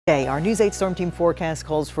Okay, our News 8 Storm Team forecast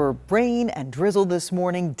calls for rain and drizzle this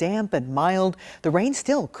morning, damp and mild. The rain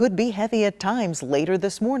still could be heavy at times later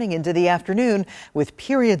this morning into the afternoon, with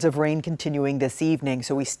periods of rain continuing this evening.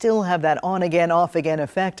 So we still have that on again, off again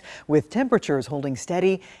effect, with temperatures holding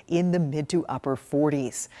steady in the mid to upper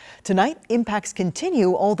 40s. Tonight, impacts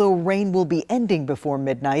continue, although rain will be ending before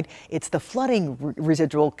midnight. It's the flooding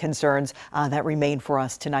residual concerns that remain for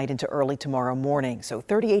us tonight into early tomorrow morning. So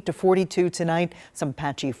 38 to 42 tonight, some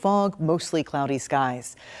patchy fog, mostly cloudy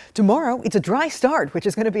skies. Tomorrow, it's a dry start, which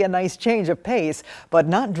is going to be a nice change of pace, but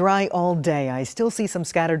not dry all day. I still see some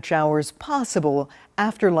scattered showers possible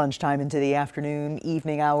after lunchtime into the afternoon,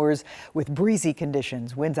 evening hours, with breezy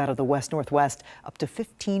conditions. Winds out of the west-northwest up to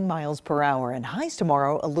 15 miles per hour, and highs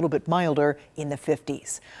tomorrow a little bit milder in the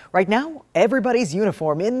 50s. Right now, everybody's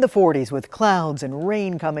uniform in the 40s with clouds and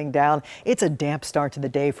rain coming down. It's a damp start to the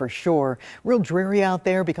day for sure. Real dreary out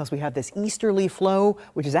there because we have this easterly flow,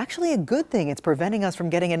 which is actually a good thing. It's preventing us from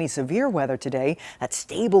getting any severe weather today. That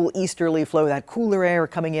stable easterly flow, that cooler air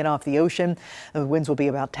coming in off the ocean. The winds will be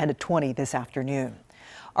about 10 to 20 this afternoon.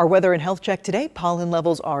 Our weather and health check today, pollen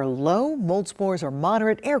levels are low, mold spores are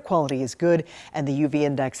moderate, air quality is good, and the UV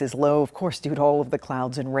index is low, of course, due to all of the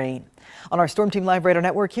clouds and rain. On our Storm Team Live Radar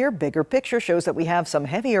Network here, bigger picture shows that we have some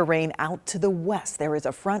heavier rain out to the west. There is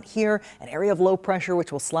a front here, an area of low pressure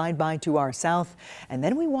which will slide by to our south. And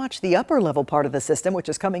then we watch the upper level part of the system, which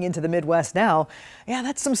is coming into the Midwest now. Yeah,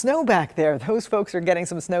 that's some snow back there. Those folks are getting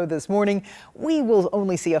some snow this morning. We will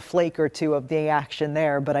only see a flake or two of the action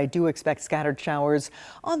there, but I do expect scattered showers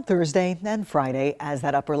on Thursday and Friday as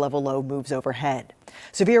that upper level low moves overhead.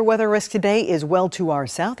 Severe weather risk today is well to our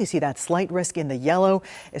south. You see that slight risk in the yellow,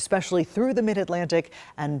 especially through the mid-Atlantic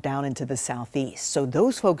and down into the southeast. So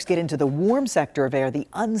those folks get into the warm sector of air, the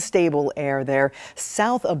unstable air there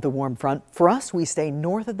south of the warm front. For us, we stay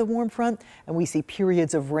north of the warm front and we see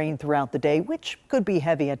periods of rain throughout the day, which could be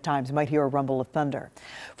heavy at times. You might hear a rumble of thunder.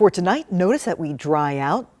 For tonight, notice that we dry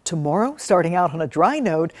out. Tomorrow, starting out on a dry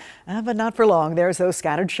note, but not for long. There's those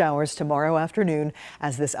scattered showers tomorrow afternoon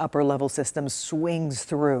as this upper level system swings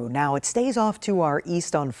through. Now it stays off to our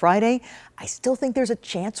east on Friday. I still think there's a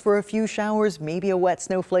chance for a few showers, maybe a wet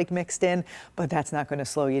snowflake mixed in, but that's not going to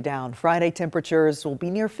slow you down. Friday temperatures will be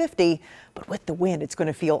near 50, but with the wind, it's going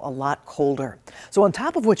to feel a lot colder. So on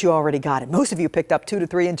top of what you already got, and most of you picked up 2 to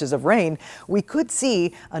 3 inches of rain, we could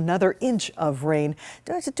see another inch of rain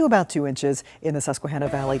to about 2 inches in the Susquehanna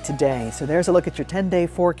Valley today. So there's a look at your 10-day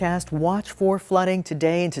forecast. Watch for flooding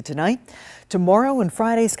today into tonight. Tomorrow and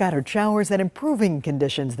Friday, scattered showers, then improving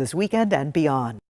conditions this weekend and beyond.